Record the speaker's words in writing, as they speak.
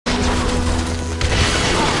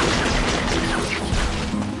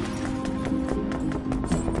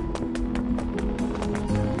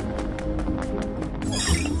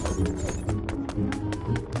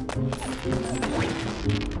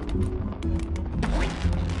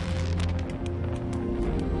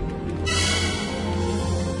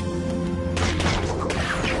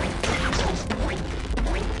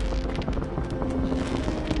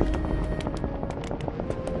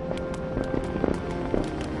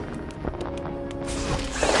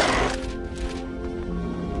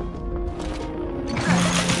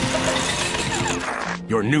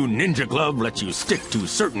Your new ninja glove lets you stick to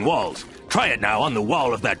certain walls. Try it now on the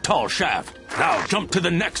wall of that tall shaft. Now jump to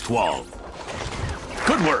the next wall.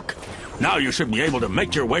 Good work. Now you should be able to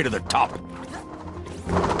make your way to the top.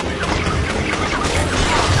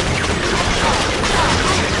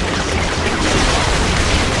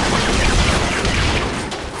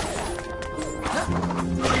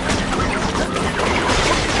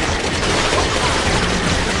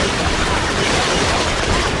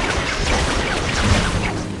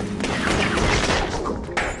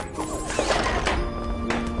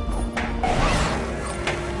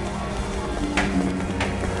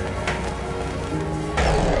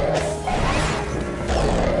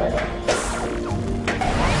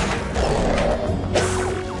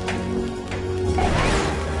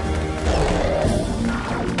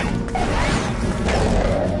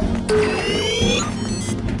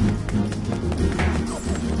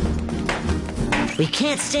 We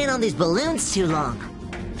can't stand on these balloons too long.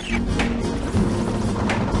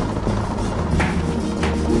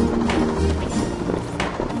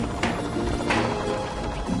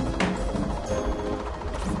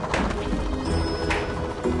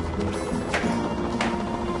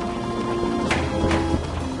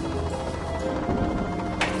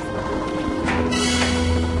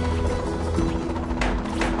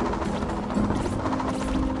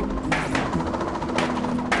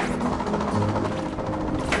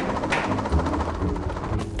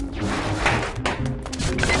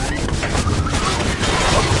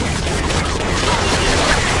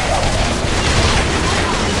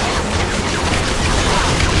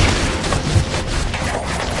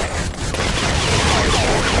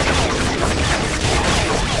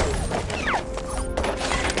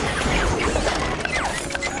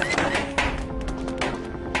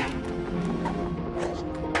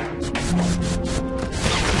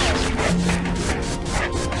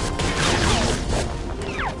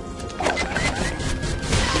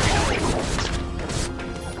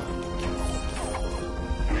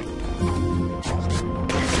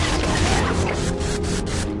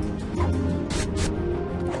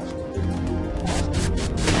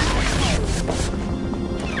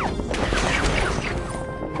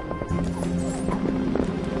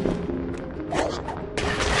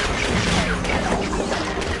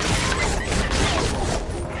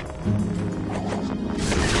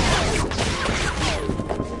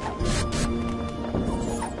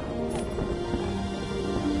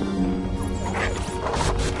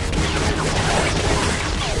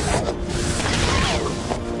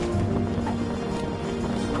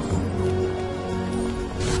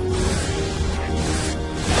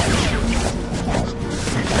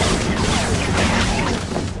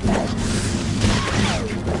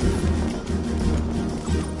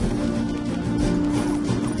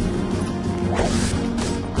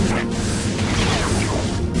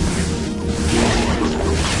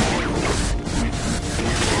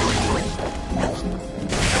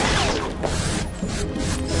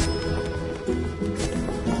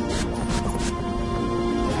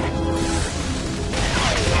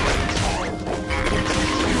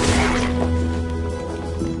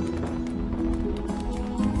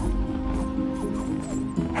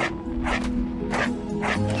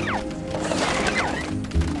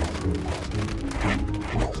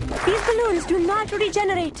 Do not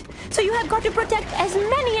regenerate, so you have got to protect as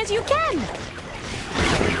many as you can.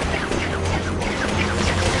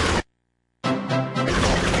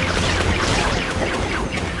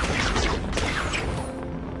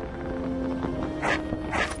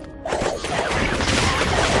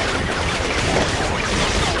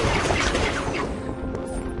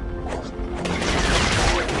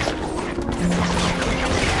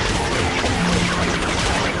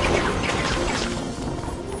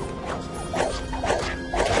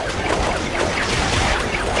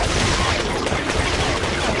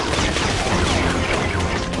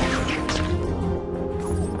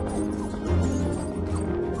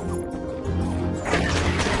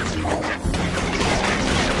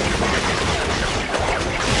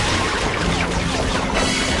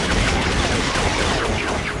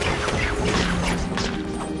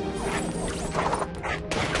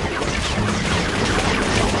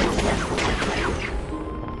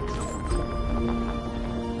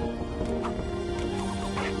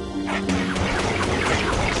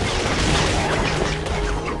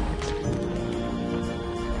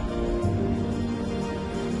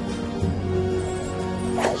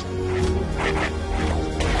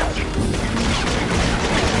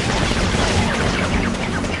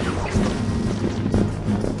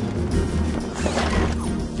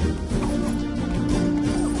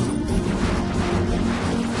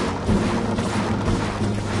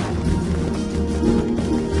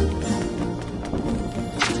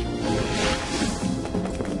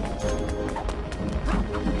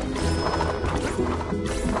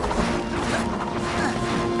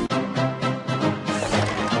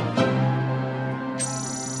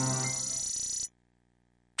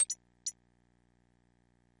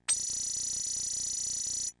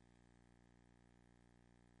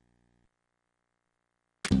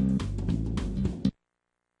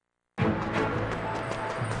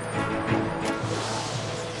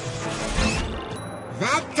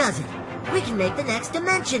 can make the next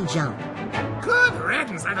dimension jump. Good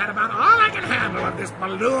riddance. I've had about all I can handle of this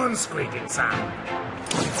balloon squeaking sound.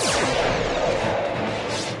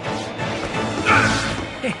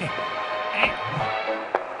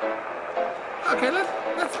 Okay,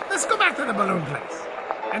 let's go back to the balloon place.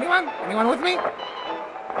 Anyone with me?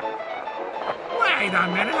 Wait a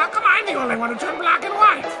minute. How come I'm the only one who turned black and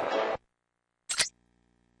white?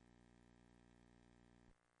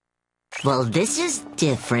 Well, this is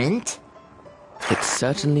different. It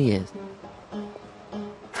certainly is.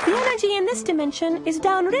 The energy in this dimension is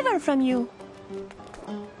downriver from you.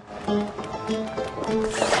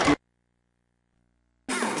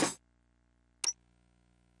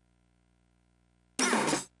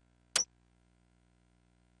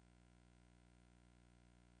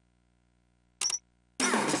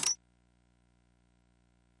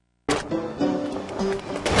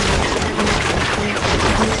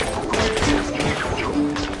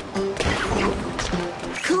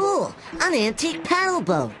 Cool, an antique paddle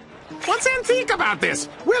boat. What's antique about this?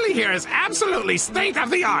 Willie here is absolutely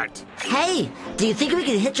state-of-the-art. Hey, do you think we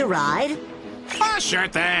could hitch a ride? Oh, sure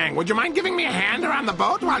thing. Would you mind giving me a hand around the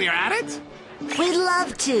boat while you're at it? We'd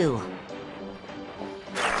love to.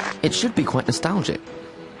 It should be quite nostalgic.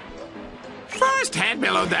 First head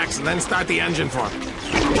below decks and then start the engine for me.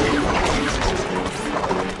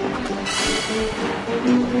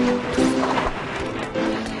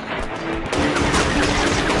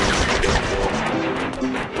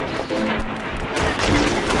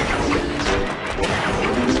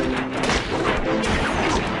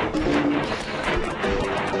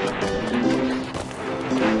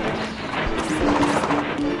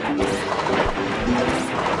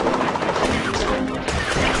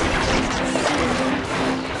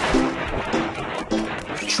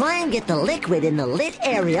 Try and get the liquid in the lit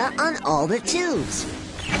area on all the tubes.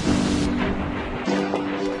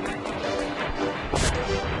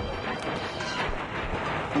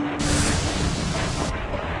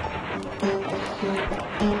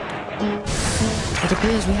 It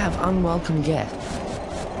appears we have unwelcome guests.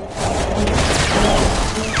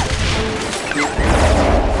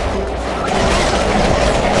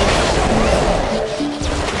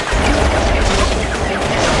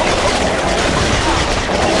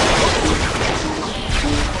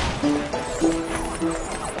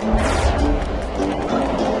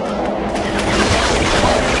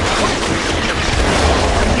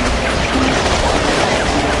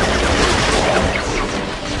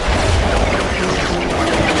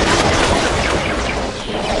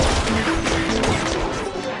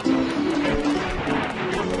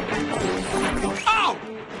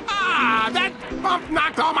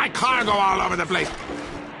 Knocked all my cargo all over the place.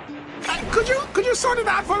 Could you sort it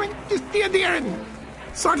out for me? Just be a dear and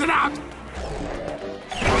sort it out.